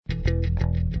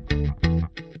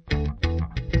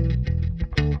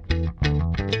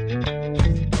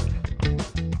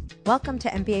Welcome to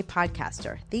MBA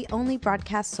Podcaster, the only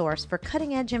broadcast source for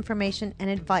cutting-edge information and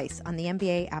advice on the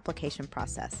MBA application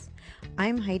process.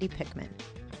 I'm Heidi Pickman.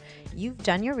 You've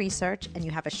done your research and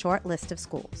you have a short list of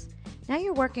schools. Now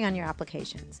you're working on your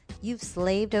applications. You've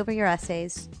slaved over your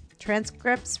essays,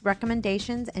 transcripts,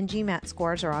 recommendations, and GMAT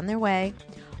scores are on their way.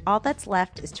 All that's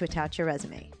left is to attach your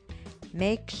resume.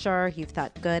 Make sure you've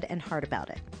thought good and hard about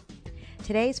it.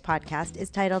 Today's podcast is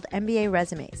titled MBA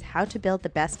Resumes, How to Build the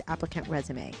Best Applicant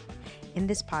Resume. In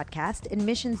this podcast,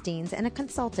 admissions deans and a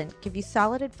consultant give you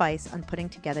solid advice on putting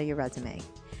together your resume.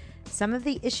 Some of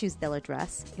the issues they'll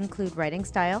address include writing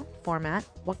style, format,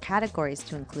 what categories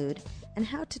to include, and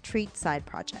how to treat side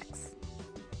projects.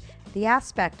 The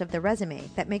aspect of the resume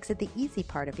that makes it the easy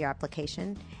part of your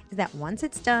application is that once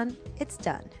it's done,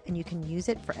 and you can use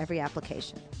it for every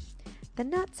application. The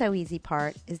not-so-easy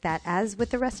part is that, as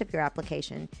with the rest of your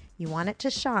application, you want it to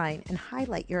shine and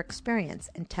highlight your experience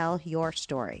and tell your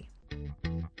story.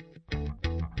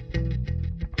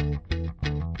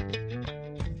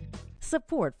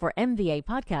 Support for MBA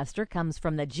Podcaster comes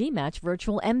from the GMAT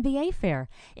Virtual MBA Fair.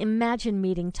 Imagine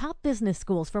meeting top business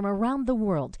schools from around the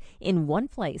world in one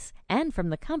place and from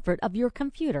the comfort of your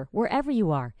computer wherever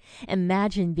you are.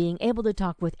 Imagine being able to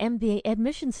talk with MBA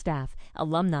admission staff,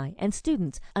 alumni, and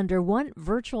students under one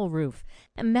virtual roof.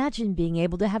 Imagine being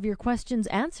able to have your questions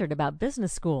answered about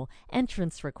business school,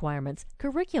 entrance requirements,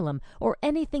 curriculum, or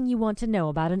anything you want to know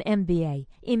about an MBA.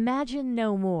 Imagine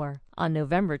no more. On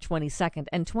November 22nd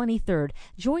and 23rd,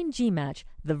 join GMAT,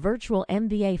 the virtual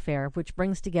MBA fair, which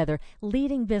brings together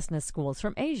leading business schools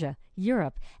from Asia,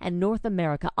 Europe, and North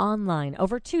America online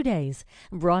over 2 days.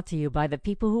 Brought to you by the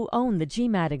people who own the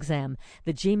GMAT exam.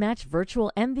 The GMAT Virtual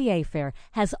MBA Fair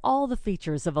has all the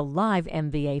features of a live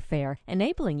MBA fair,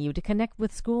 enabling you to connect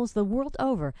with schools the world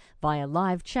over via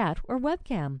live chat or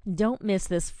webcam. Don't miss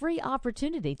this free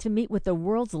opportunity to meet with the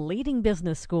world's leading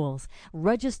business schools.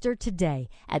 Register today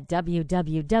at www.gmatch.com.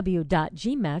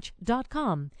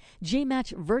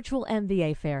 GMAT Virtual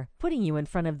MBA Fair, putting you in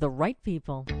front of the right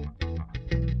people.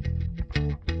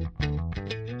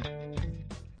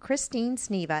 Christine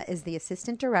Sneva is the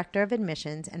Assistant Director of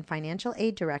Admissions and Financial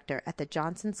Aid Director at the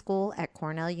Johnson School at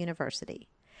Cornell University.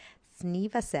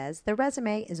 Sneva says the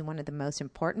resume is one of the most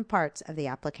important parts of the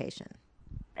application.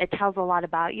 It tells a lot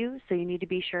about you, so you need to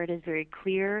be sure it is very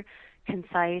clear,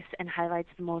 concise, and highlights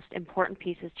the most important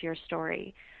pieces to your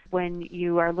story. When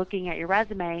you are looking at your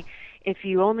resume, if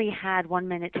you only had 1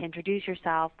 minute to introduce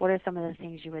yourself, what are some of the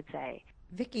things you would say?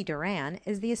 Vicki Duran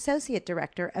is the Associate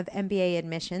Director of MBA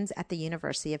Admissions at the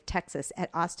University of Texas at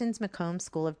Austin's McCombs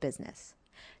School of Business.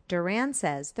 Duran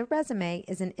says the resume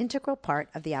is an integral part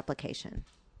of the application.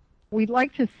 We'd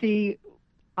like to see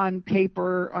on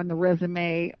paper, on the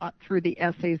resume, through the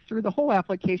essays, through the whole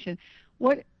application,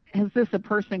 what has this a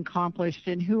person accomplished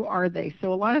and who are they?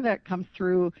 So a lot of that comes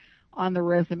through on the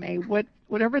resume.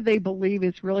 Whatever they believe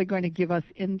is really going to give us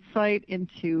insight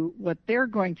into what they're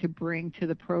going to bring to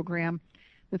the program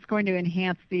that's going to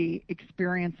enhance the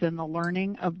experience and the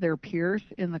learning of their peers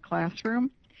in the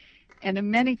classroom. And in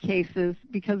many cases,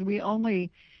 because we only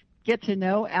get to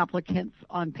know applicants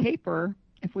on paper,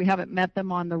 if we haven't met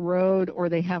them on the road or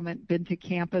they haven't been to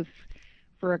campus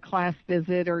for a class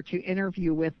visit or to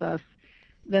interview with us,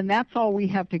 then that's all we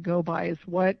have to go by is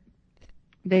what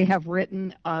they have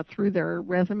written through their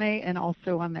resume and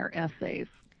also on their essays.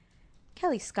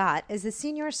 Kelly Scott is the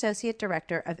Senior Associate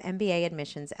Director of MBA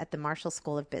Admissions at the Marshall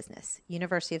School of Business,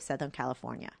 University of Southern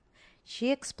California.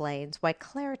 She explains why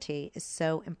clarity is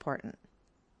so important.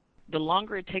 The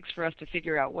longer it takes for us to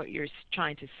figure out what you're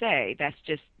trying to say,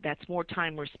 that's more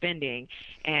time we're spending,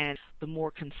 and the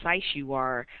more concise you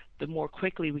are, the more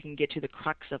quickly we can get to the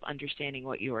crux of understanding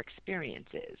what your experience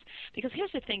is. Because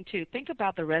here's the thing, too. Think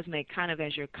about the resume kind of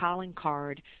as your calling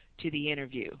card to the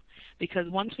interview. Because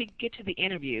once we get to the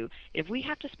interview, if we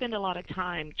have to spend a lot of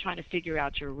time trying to figure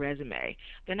out your resume,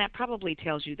 then that probably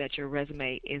tells you that your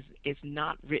resume is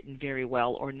not written very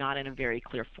well or not in a very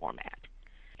clear format.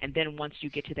 And then once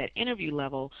you get to that interview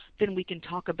level, then we can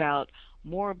talk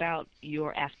more about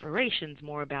your aspirations,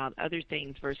 more about other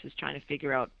things versus trying to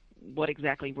figure out what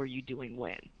exactly were you doing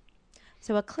when.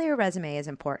 So a clear resume is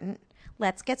important.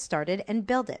 Let's get started and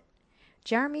build it.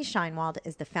 Jeremy Scheinwald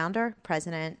is the founder,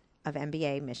 president of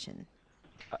MBA Mission.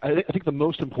 I think the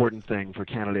most important thing for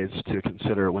candidates to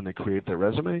consider when they create their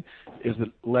resume is that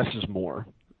less is more.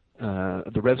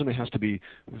 The resume has to be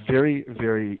very,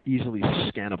 very easily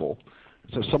scannable.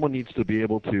 So someone needs to be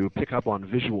able to pick up on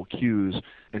visual cues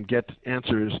and get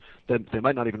answers that they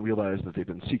might not even realize that they've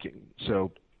been seeking.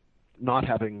 So not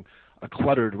having a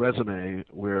cluttered resume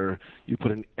where you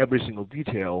put in every single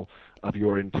detail of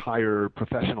your entire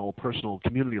professional, personal,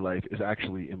 community life is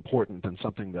actually important and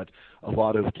something that a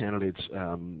lot of candidates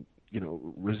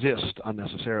resist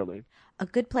unnecessarily. A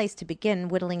good place to begin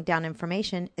whittling down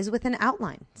information is with an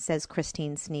outline, says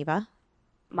Christine Sneva.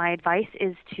 My advice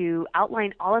is to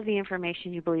outline all of the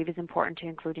information you believe is important to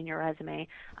include in your resume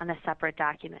on a separate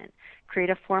document. Create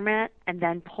a format and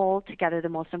then pull together the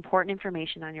most important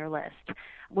information on your list.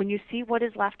 When you see what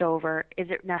is left over, is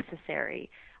it necessary?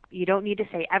 You don't need to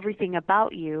say everything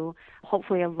about you.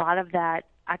 Hopefully a lot of that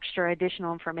extra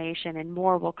additional information and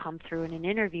more will come through in an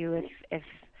interview if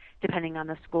depending on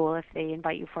the school, if they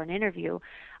invite you for an interview.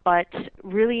 But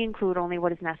really include only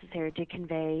what is necessary to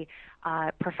convey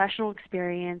professional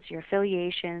experience, your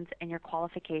affiliations, and your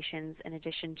qualifications in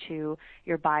addition to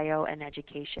your bio and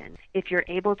education. If you're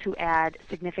able to add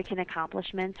significant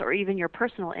accomplishments or even your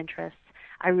personal interests,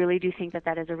 I really do think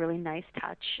that is a really nice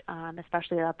touch,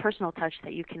 especially a personal touch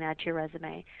that you can add to your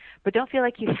resume. But don't feel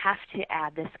like you have to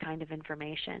add this kind of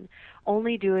information.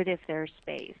 Only do it if there's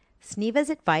space. Sneva's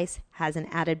advice has an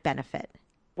added benefit.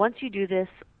 Once you do this,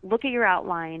 look at your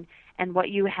outline, and what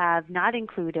you have not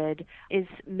included is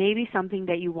maybe something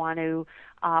that you want to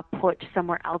put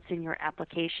somewhere else in your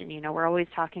application. You know, we're always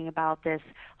talking about this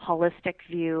holistic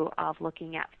view of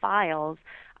looking at files,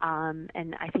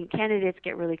 and I think candidates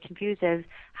get really confused as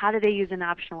how do they use an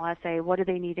optional essay? What do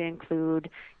they need to include,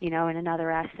 in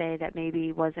another essay that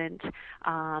maybe wasn't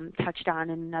touched on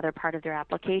in another part of their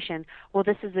application? Well,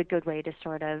 this is a good way to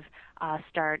sort of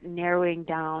start narrowing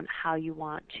down how you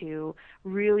want to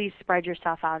really spread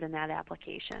yourself out in that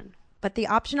application. But the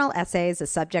optional essay is a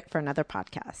subject for another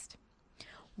podcast.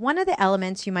 One of the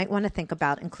elements you might want to think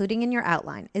about including in your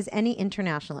outline is any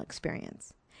international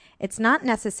experience. It's not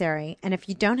necessary, and if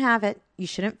you don't have it, you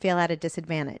shouldn't feel at a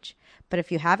disadvantage. But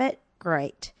if you have it,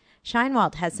 great.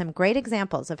 Scheinwald has some great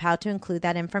examples of how to include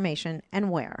that information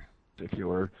and where. If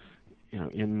you're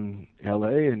in LA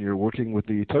and you're working with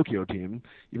the Tokyo team,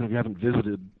 even if you haven't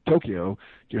visited Tokyo,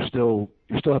 you're still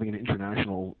having an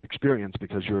international experience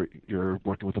because you're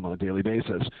working with them on a daily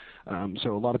basis.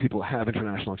 So a lot of people have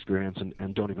international experience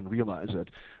and don't even realize it.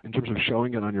 In terms of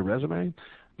showing it on your resume,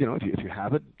 if you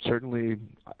have it, certainly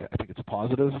I think it's a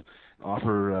positive.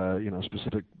 Offer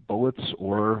specific bullets,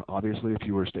 or obviously if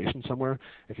you were stationed somewhere,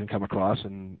 it can come across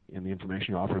in the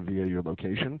information you offer via your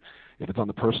location. If it's on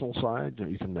the personal side,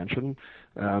 you can mention,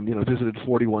 visited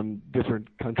 41 different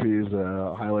countries.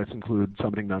 Highlights include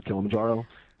summiting Mount Kilimanjaro.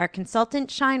 Our consultant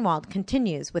Scheinwald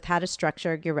continues with how to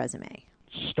structure your resume.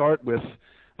 Start with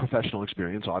professional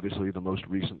experience, obviously the most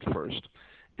recent first,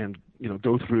 and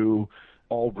go through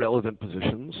all relevant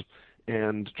positions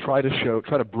and try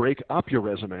to break up your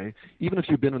resume. Even if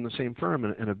you've been in the same firm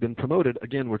and have been promoted,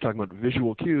 again, we're talking about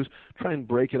visual cues, try and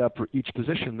break it up for each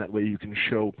position. That way you can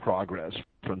show progress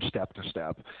from step to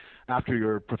step. After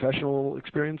your professional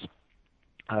experience,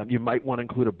 you might want to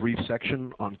include a brief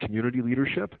section on community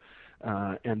leadership,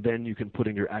 and then you can put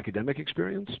in your academic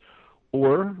experience.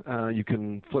 Or you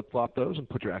can flip-flop those and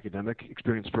put your academic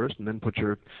experience first and then put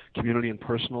your community and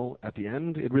personal at the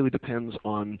end. It really depends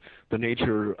on the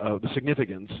nature of the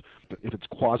significance. If it's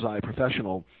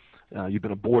quasi-professional, you've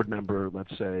been a board member,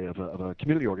 let's say, of a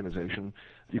community organization,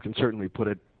 you can certainly put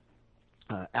it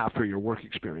after your work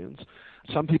experience.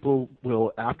 Some people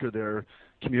will, after their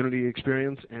community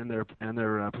experience and their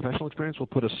professional experience, will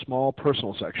put a small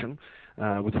personal section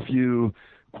with a few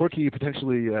quirky,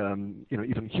 potentially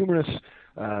even humorous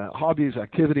hobbies,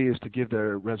 activities to give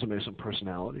their resume some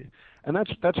personality. And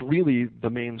that's really the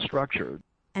main structure.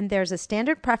 And there's a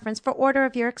standard preference for order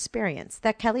of your experience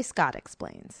that Kelly Scott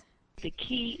explains. The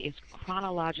key is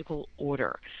chronological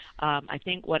order. I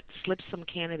think what slips some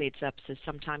candidates up is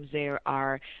sometimes they're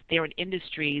in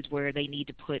industries where they need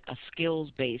to put a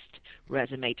skills-based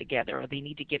resume together, or they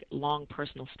need to get long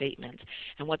personal statements.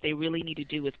 And what they really need to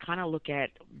do is kind of look at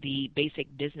the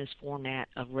basic business format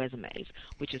of resumes,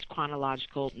 which is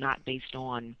chronological, not based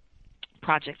on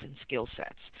projects and skill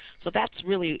sets. So that's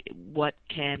really what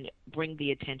can bring the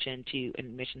attention to an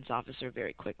admissions officer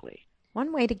very quickly.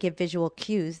 One way to give visual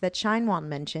cues that Scheinwald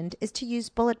mentioned is to use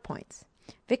bullet points.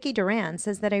 Vicki Duran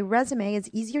says that a resume is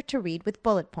easier to read with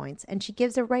bullet points, and she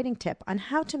gives a writing tip on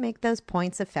how to make those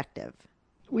points effective.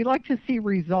 We like to see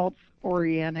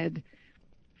results-oriented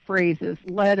phrases.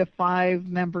 Led a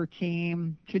 5-member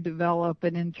team to develop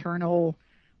an internal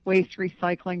waste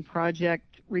recycling project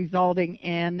resulting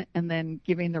in, and then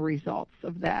giving the results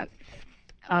of that.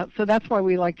 So that's why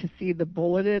we like to see the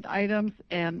bulleted items,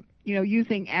 and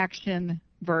using action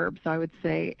verbs, I would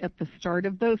say, at the start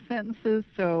of those sentences.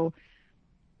 So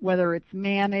whether it's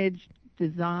managed,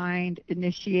 designed,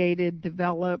 initiated,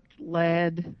 developed,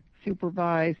 led,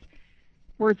 supervised,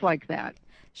 words like that.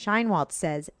 Scheinwald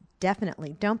says,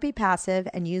 definitely don't be passive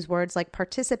and use words like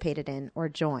participated in or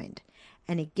joined.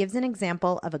 And he gives an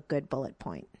example of a good bullet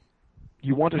point.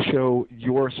 You want to show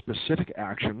your specific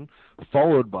action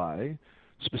followed by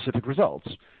specific results.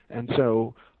 And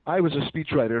so I was a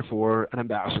speechwriter for an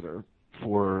ambassador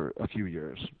for a few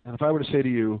years. And if I were to say to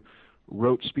you,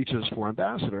 wrote speeches for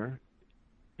ambassador,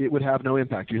 it would have no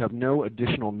impact. You have no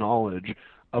additional knowledge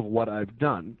of what I've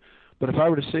done. But if I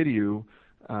were to say to you,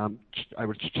 I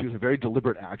would choose a very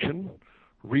deliberate action,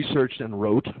 researched and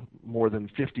wrote more than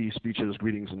 50 speeches,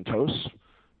 greetings, and toasts,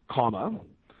 comma,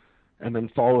 and then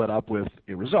follow it up with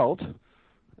a result,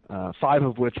 5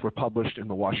 of which were published in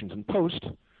the Washington Post,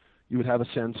 you would have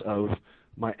a sense of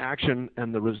my action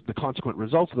and the consequent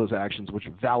results of those actions, which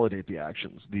validate the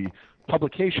actions. The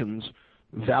publications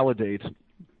validate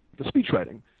the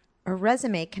speechwriting. A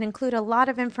resume can include a lot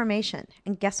of information,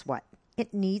 and guess what?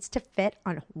 It needs to fit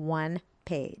on one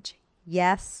page.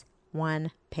 Yes,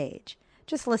 one page.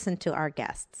 Just listen to our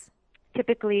guests.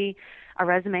 Typically, a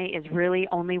resume is really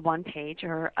only one page,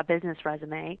 or a business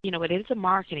resume. You know, it is a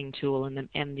marketing tool,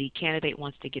 and the candidate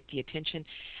wants to get the attention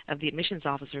of the admissions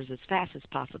officers as fast as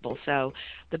possible. So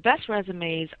the best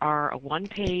resumes are a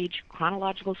one-page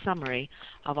chronological summary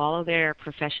of all of their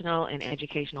professional and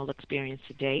educational experience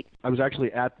to date. I was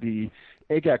actually at the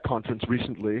AGAC conference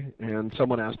recently, and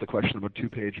someone asked the question about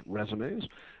 2-page resumes,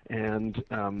 and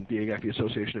the AGAC, the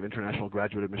Association of International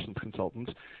Graduate Admissions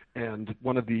Consultants, and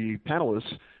one of the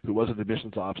panelists, who was an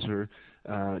admissions officer,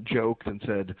 joked and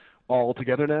said, all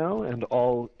together now, and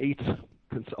all eight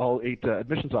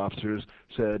admissions officers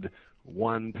said,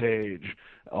 1 page,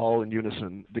 all in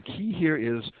unison. The key here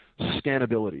is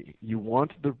scannability. You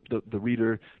want the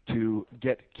reader to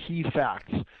get key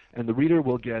facts, and the reader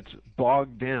will get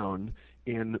bogged down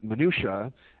in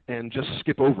minutia and just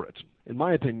skip over it. In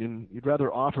my opinion, you'd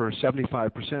rather offer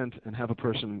 75% and have a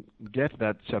person get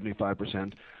that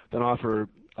 75% than offer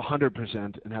 100%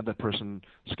 and have that person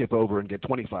skip over and get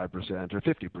 25% or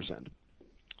 50%.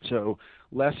 So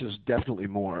less is definitely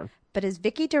more. But as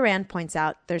Vicki Duran points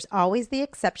out, there's always the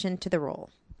exception to the rule.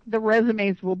 The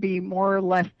resumes will be more or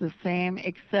less the same,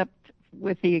 except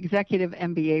with the executive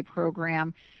MBA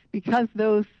program, because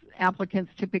those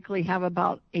applicants typically have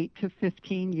about 8 to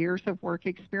 15 years of work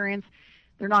experience.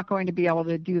 They're not going to be able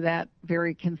to do that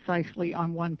very concisely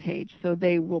on one page, so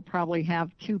they will probably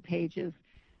have 2 pages.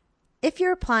 If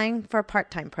you're applying for a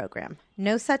part-time program,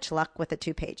 no such luck with the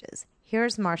 2 pages.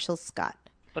 Here's Marshall Scott.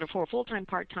 But for a full-time,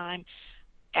 part-time,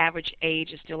 average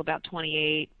age is still about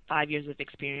 28, 5 years of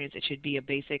experience. It should be a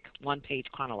basic one-page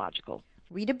chronological.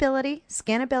 Readability,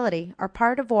 scannability are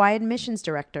part of why admissions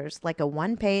directors like a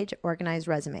one-page organized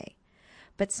resume.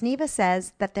 But Sneva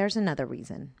says that there's another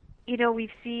reason. You know, we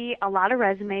see a lot of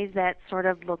resumes that sort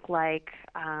of look like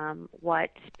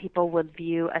what people would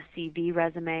view a CV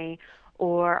resume,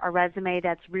 or a resume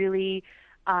that's really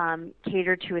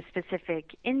catered to a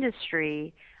specific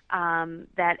industry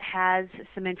that has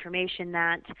some information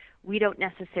that we don't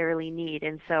necessarily need.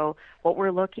 And so what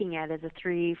we're looking at is a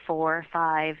 3, 4,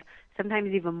 5,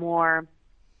 sometimes even more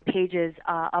pages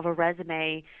of a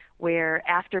resume, where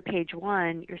after page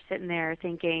 1, you're sitting there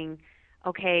thinking,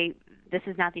 okay, this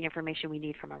is not the information we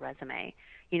need from a resume.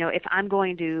 You know, if I'm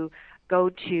going to go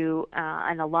to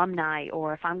an alumni,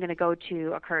 or if I'm going to go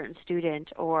to a current student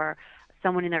or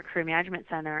someone in their career management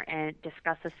center and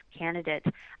discuss this candidate,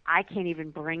 I can't even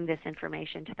bring this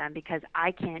information to them, because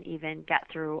I can't even get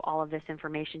through all of this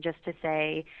information just to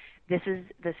say, this is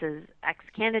X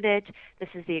candidate, this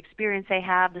is the experience they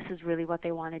have, this is really what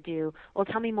they want to do. Well,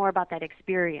 tell me more about that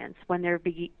experience, when they're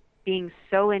being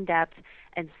so in-depth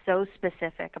and so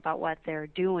specific about what they're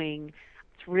doing.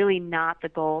 It's really not the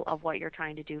goal of what you're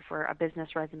trying to do for a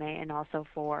business resume, and also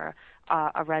for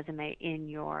a resume in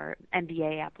your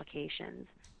MBA applications.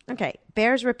 Okay,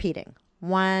 bears repeating.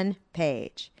 1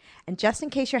 page. And just in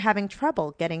case you're having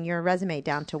trouble getting your resume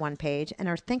down to 1 page and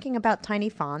are thinking about tiny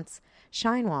fonts,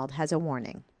 Scheinwald has a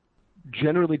warning.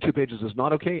 Generally, 2 pages is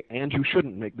not okay, and you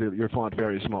shouldn't make your font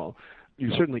very small.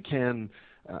 You certainly can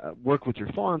work with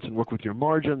your fonts and work with your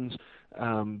margins,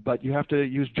 but you have to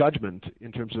use judgment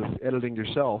in terms of editing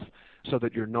yourself, so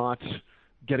that you're not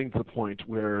getting to the point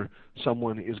where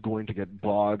someone is going to get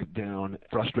bogged down,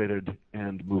 frustrated,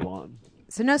 and move on.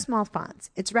 So no small fonts.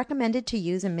 It's recommended to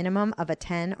use a minimum of a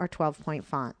 10 or 12-point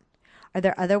font. Are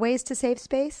there other ways to save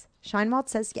space? Scheinwald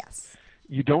says yes.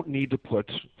 You don't need to put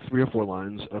 3 or 4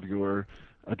 lines of your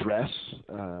address,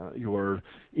 your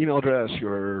email address,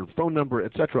 your phone number,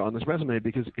 etc. on this resume,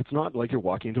 because it's not like you're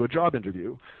walking into a job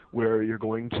interview where you're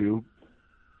going to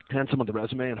hand someone the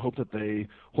resume and hope that they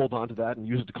hold on to that and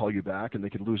use it to call you back, and they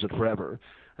could lose it forever.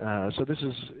 So this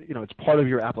is, it's part of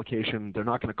your application. They're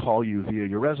not going to call you via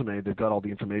your resume. They've got all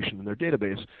the information in their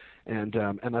database, and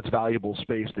that's valuable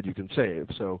space that you can save.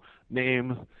 So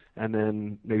name, and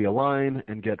then maybe a line,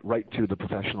 and get right to the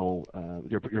professional,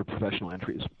 your professional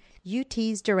entries.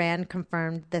 UT's Duran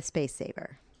confirmed the space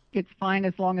saver. It's fine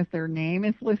as long as their name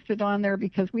is listed on there,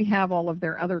 because we have all of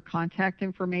their other contact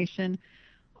information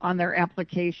on their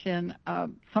application.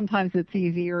 Sometimes it's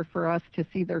easier for us to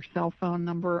see their cell phone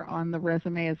number on the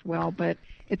resume as well, but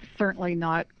it's certainly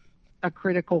not a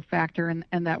critical factor,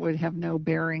 and that would have no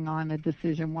bearing on a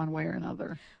decision one way or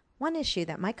another. One issue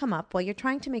that might come up while you're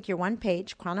trying to make your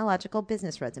one-page chronological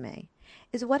business resume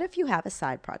is, what if you have a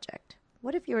side project?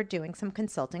 What if you're doing some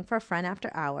consulting for a friend after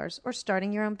hours or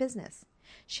starting your own business?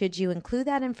 Should you include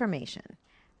that information?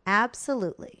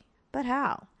 Absolutely. But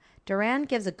how? Duran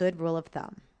gives a good rule of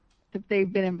thumb. If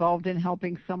they've been involved in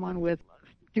helping someone with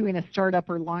doing a startup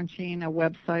or launching a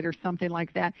website or something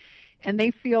like that, and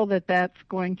they feel that that's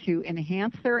going to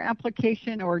enhance their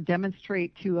application or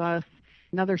demonstrate to us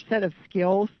another set of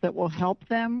skills that will help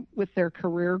them with their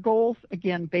career goals,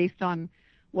 again, based on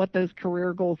what those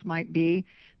career goals might be,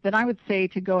 then I would say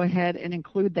to go ahead and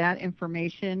include that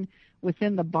information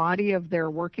within the body of their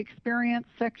work experience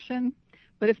section.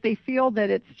 But if they feel that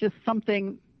it's just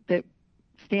something that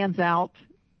stands out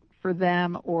for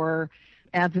them or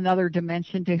adds another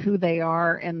dimension to who they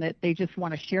are, and that they just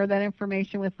want to share that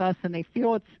information with us and they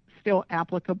feel it's still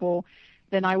applicable,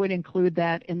 then I would include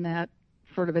that in that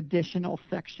sort of additional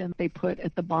section they put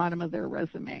at the bottom of their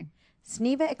resume.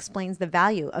 Sneva explains the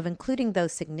value of including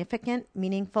those significant,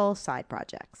 meaningful side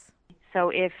projects. So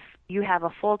if you have a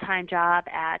full-time job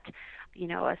at,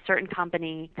 a certain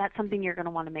company, that's something you're going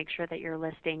to want to make sure that you're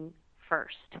listing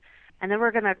first. And then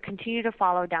we're going to continue to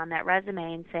follow down that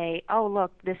resume and say, oh,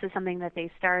 look, this is something that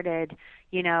they started,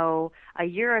 a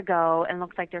year ago, and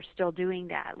looks like they're still doing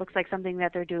that. Looks like something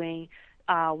that they're doing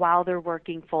while they're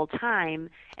working full-time.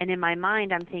 And in my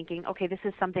mind, I'm thinking, okay, this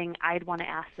is something I'd want to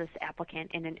ask this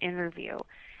applicant in an interview.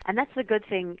 And that's the good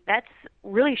thing. That's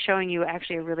really showing you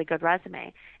actually a really good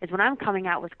resume, is when I'm coming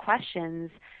out with questions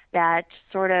that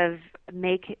sort of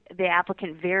make the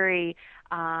applicant very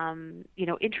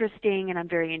interesting, and I'm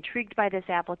very intrigued by this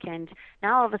applicant.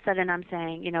 Now all of a sudden I'm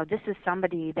saying, this is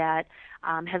somebody that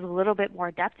has a little bit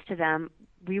more depth to them.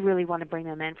 We really want to bring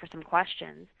them in for some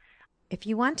questions. If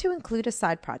you want to include a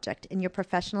side project in your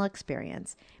professional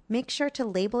experience, make sure to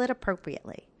label it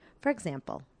appropriately. For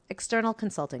example, external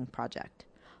consulting project.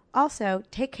 Also,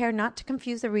 take care not to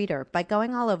confuse the reader by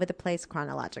going all over the place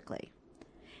chronologically.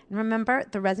 And remember,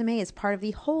 the resume is part of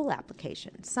the whole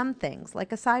application. Some things,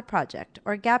 like a side project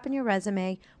or a gap in your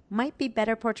resume, might be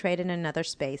better portrayed in another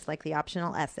space, like the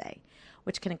optional essay,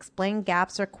 which can explain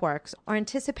gaps or quirks or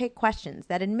anticipate questions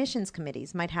that admissions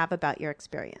committees might have about your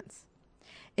experience.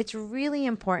 It's really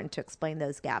important to explain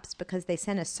those gaps because they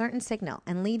send a certain signal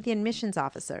and lead the admissions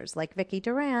officers, like Vicki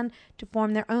Duran, to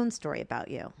form their own story about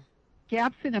you.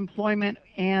 Gaps in employment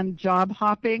and job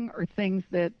hopping are things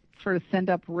that sort of send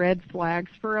up red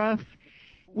flags for us.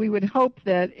 We would hope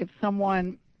that if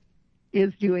someone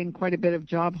is doing quite a bit of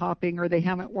job hopping or they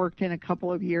haven't worked in a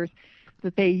couple of years,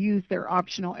 that they use their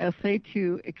optional essay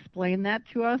to explain that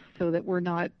to us so that we're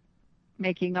not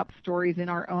making up stories in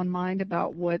our own mind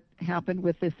about what happened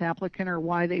with this applicant or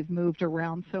why they've moved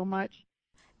around so much.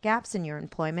 Gaps in your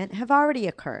employment have already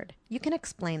occurred. You can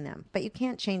explain them, but you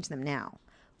can't change them now.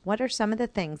 What are some of the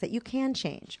things that you can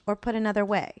change? Or put another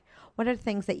way, what are the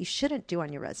things that you shouldn't do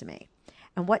on your resume?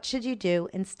 And what should you do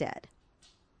instead?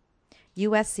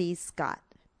 USC's Scott.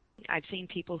 I've seen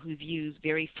people who've used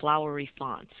very flowery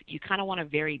fonts. You kind of want a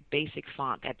very basic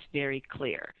font that's very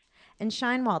clear. And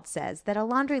Scheinwald says that a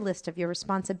laundry list of your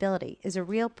responsibility is a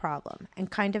real problem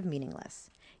and kind of meaningless.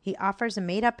 He offers a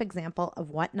made-up example of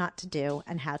what not to do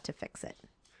and how to fix it.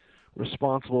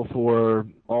 Responsible for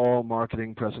all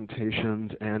marketing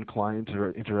presentations and client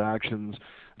interactions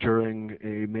during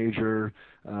a major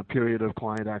period of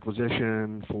client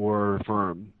acquisition for a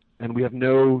firm. And we have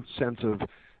no sense of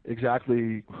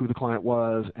exactly who the client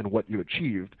was and what you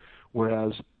achieved.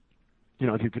 Whereas,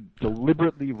 if you could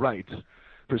deliberately write,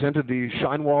 presented the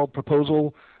Scheinwald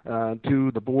proposal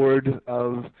to the board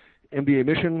of MBA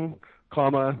mission,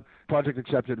 project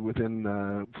accepted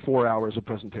within 4 hours of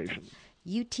presentation.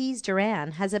 UT's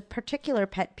Duran has a particular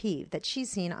pet peeve that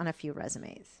she's seen on a few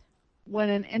resumes.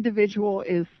 When an individual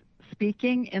is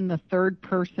speaking in the third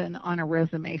person on a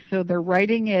resume, so they're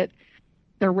writing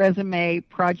their resume,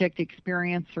 project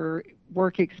experience or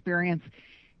work experience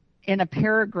in a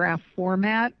paragraph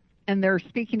format, and they're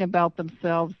speaking about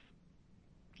themselves,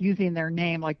 using their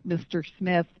name, like Mr.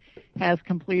 Smith has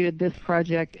completed this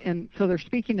project, and so they're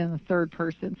speaking in the third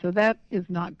person. So that is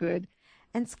not good.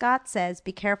 And Scott says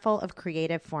be careful of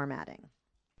creative formatting.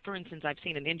 For instance, I've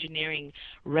seen an engineering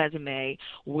resume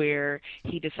where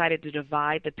he decided to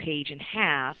divide the page in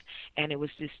half, and it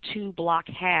was just 2 block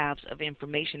halves of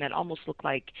information that almost looked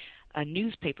like a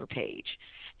newspaper page.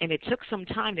 And it took some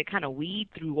time to kind of weed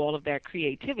through all of that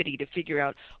creativity to figure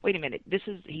out, wait a minute,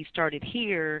 he started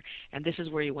here, and this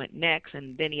is where he went next,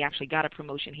 and then he actually got a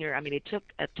promotion here. I mean, it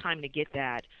took a time to get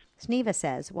that. Sneva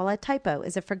says, while a typo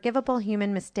is a forgivable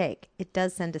human mistake, it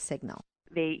does send a signal.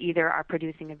 They either are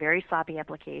producing a very sloppy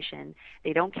application,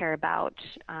 they don't care about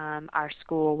our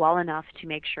school well enough to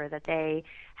make sure that they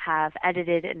have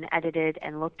edited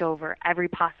and looked over every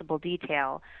possible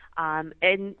detail,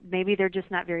 and maybe they're just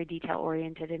not very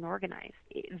detail-oriented and organized.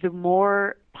 The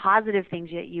more positive things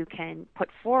that you can put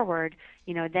forward,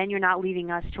 then you're not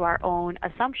leaving us to our own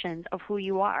assumptions of who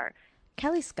you are.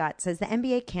 Kelly Scott says the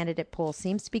MBA candidate pool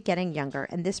seems to be getting younger,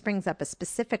 and this brings up a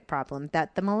specific problem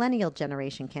that the millennial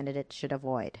generation candidates should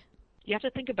avoid. You have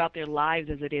to think about their lives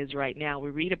as it is right now.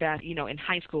 We read about, in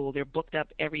high school, they're booked up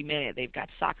every minute. They've got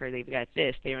soccer, they've got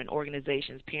this, they're in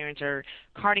organizations. Parents are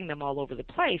carting them all over the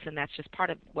place, and that's just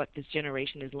part of what this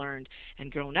generation has learned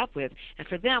and grown up with. And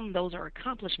for them, those are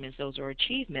accomplishments, those are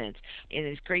achievements, and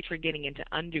it's great for getting into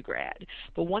undergrad.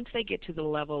 But once they get to the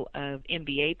level of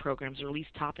MBA programs, or at least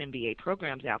top MBA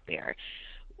programs out there,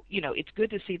 it's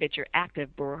good to see that you're active,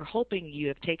 but we're hoping you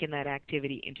have taken that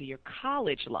activity into your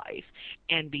college life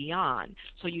and beyond,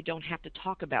 so you don't have to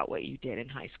talk about what you did in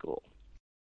high school.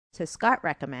 So Scott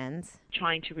recommends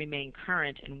trying to remain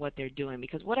current in what they're doing,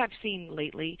 because what I've seen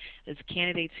lately is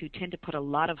candidates who tend to put a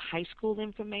lot of high school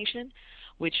information,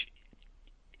 which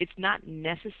it's not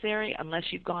necessary unless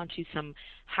you've gone to some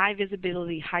high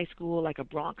visibility high school like a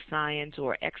Bronx Science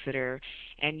or Exeter,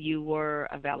 and you were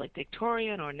a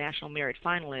valedictorian or national merit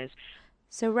finalist.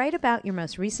 So write about your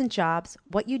most recent jobs,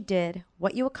 what you did,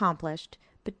 what you accomplished,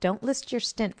 but don't list your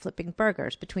stint flipping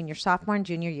burgers between your sophomore and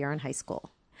junior year in high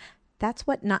school. That's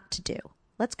what not to do.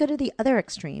 Let's go to the other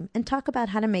extreme and talk about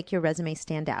how to make your resume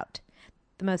stand out.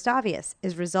 The most obvious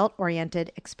is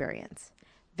result-oriented experience.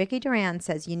 Vicki Duran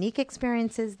says unique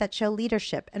experiences that show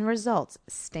leadership and results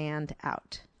stand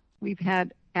out. We've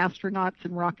had astronauts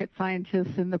and rocket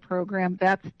scientists in the program.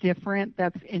 That's different.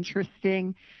 That's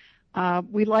interesting.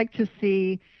 We like to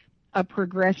see a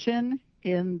progression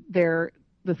in the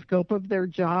scope of their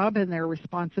job and their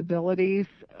responsibilities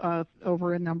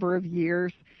over a number of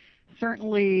years.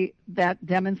 Certainly that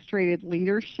demonstrated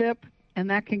leadership, and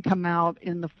that can come out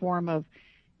in the form of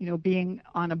being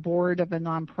on a board of a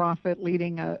nonprofit,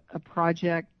 leading a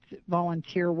project,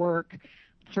 volunteer work.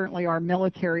 Certainly our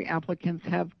military applicants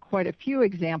have quite a few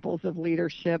examples of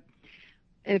leadership.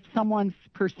 If someone's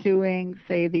pursuing,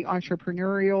 say, the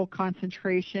entrepreneurial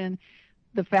concentration,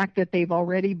 the fact that they've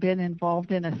already been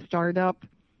involved in a startup,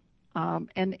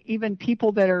 and even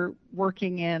people that are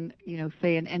working in,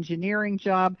 say, an engineering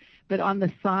job, but on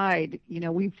the side,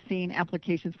 we've seen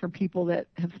applications from people that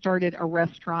have started a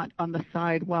restaurant on the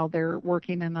side while they're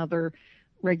working another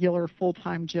regular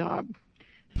full-time job.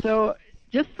 So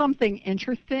just something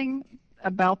interesting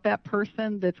about that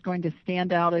person that's going to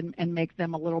stand out and make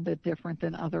them a little bit different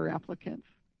than other applicants.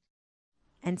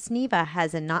 And Sneva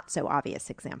has a not-so-obvious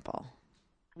example.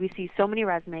 We see so many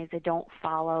resumes that don't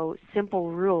follow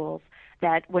simple rules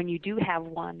that when you do have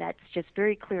one that's just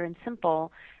very clear and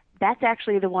simple, that's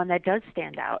actually the one that does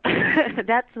stand out.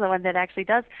 That's the one that actually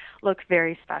does look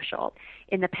very special.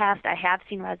 In the past, I have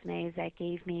seen resumes that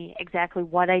gave me exactly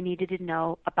what I needed to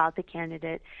know about the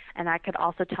candidate, and I could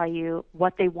also tell you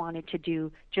what they wanted to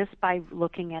do just by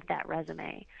looking at that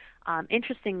resume.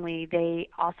 Interestingly, they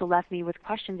also left me with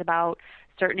questions about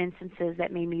certain instances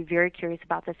that made me very curious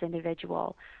about this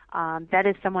individual. That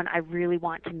is someone I really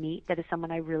want to meet. That is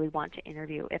someone I really want to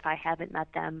interview if I haven't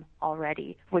met them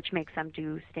already, which makes them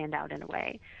do stand out in a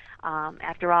way.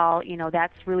 After all,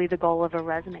 that's really the goal of a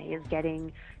resume, is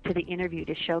getting to the interview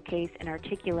to showcase and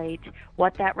articulate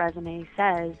what that resume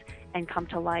says and come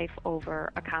to life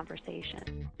over a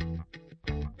conversation.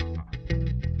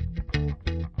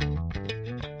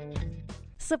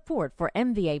 Support for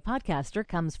MBA Podcaster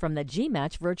comes from the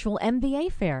GMatch Virtual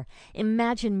MBA Fair.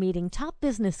 Imagine meeting top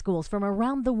business schools from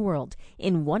around the world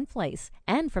in one place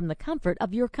and from the comfort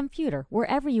of your computer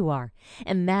wherever you are.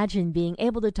 Imagine being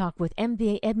able to talk with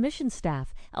MBA admission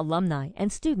staff, alumni,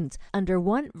 and students under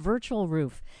one virtual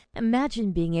roof.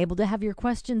 Imagine being able to have your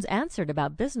questions answered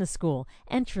about business school,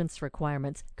 entrance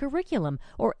requirements, curriculum,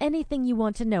 or anything you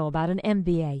want to know about an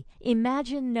MBA.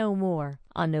 Imagine no more.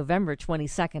 On November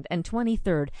 22nd and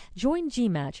 23rd, join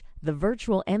GMATCH, the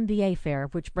virtual MBA fair,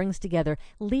 which brings together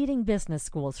leading business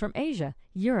schools from Asia,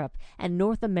 Europe, and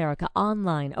North America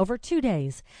online over 2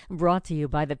 days. Brought to you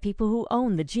by the people who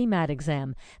own the GMAT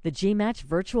exam. The GMATCH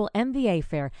Virtual MBA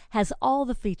Fair has all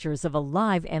the features of a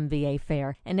live MBA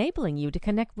fair, enabling you to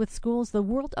connect with schools the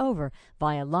world over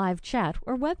via live chat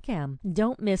or webcam.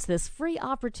 Don't miss this free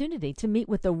opportunity to meet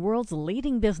with the world's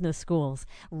leading business schools.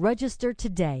 Register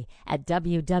today at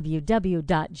www.gmatch.com.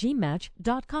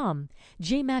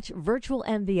 GMATCH Virtual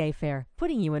MBA Fair,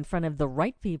 putting you in front of the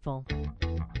right people.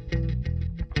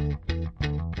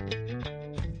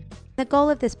 The goal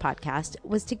of this podcast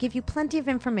was to give you plenty of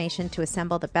information to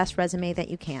assemble the best resume that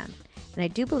you can, and I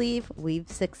do believe we've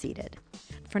succeeded.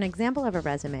 For an example of a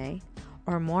resume,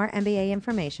 or more MBA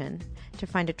information, to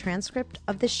find a transcript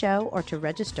of the show or to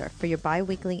register for your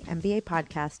bi-weekly MBA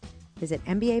podcast, visit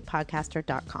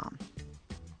mbapodcaster.com.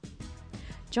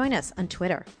 Join us on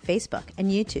Twitter, Facebook, and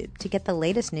YouTube to get the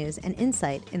latest news and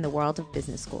insight in the world of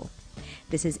business school.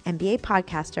 This is MBA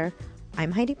Podcaster.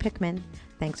 I'm Heidi Pickman.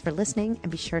 Thanks for listening,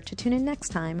 and be sure to tune in next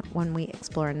time when we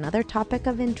explore another topic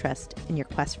of interest in your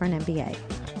quest for an MBA.